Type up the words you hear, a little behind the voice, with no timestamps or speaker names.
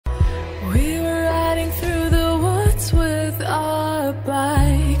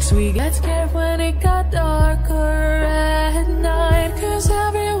bikes. We got scared when it got darker at night, 'cause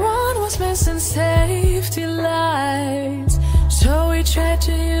everyone was missing safety lights. So we tried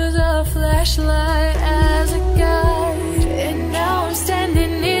to use a flashlight as a guide. And now I'm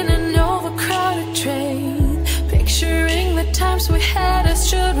standing in an overcrowded train, picturing the times we had as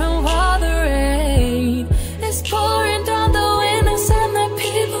children while the rain is pouring down the windows and the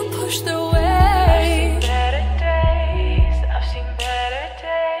people push their way. I've seen better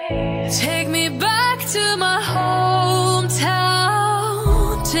days. Take me back to my hometown.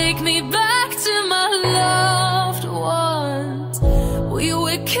 Take me back to my loved ones. We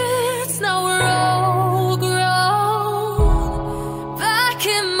were kids, now we're all grown. Back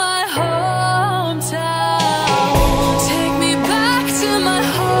in my hometown. Take me back to my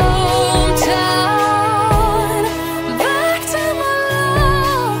hometown. Back to my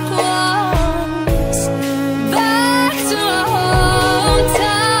loved ones. Back to my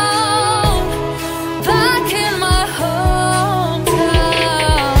hometown. Back in my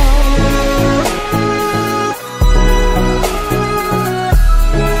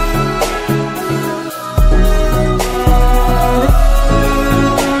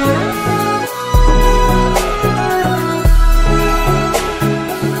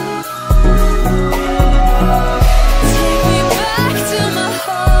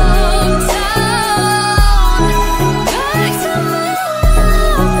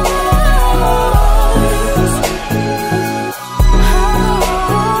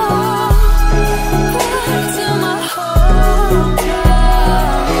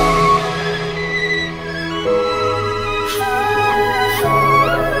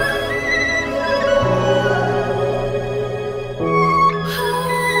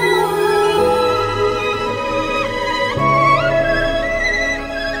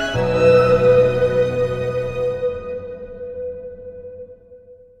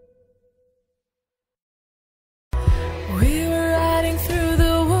We were riding through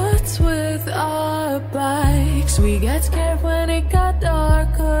the woods with our bikes. We got scared when it got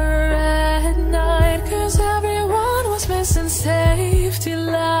darker at night, 'cause everyone was missing safety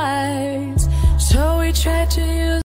lights. So we tried to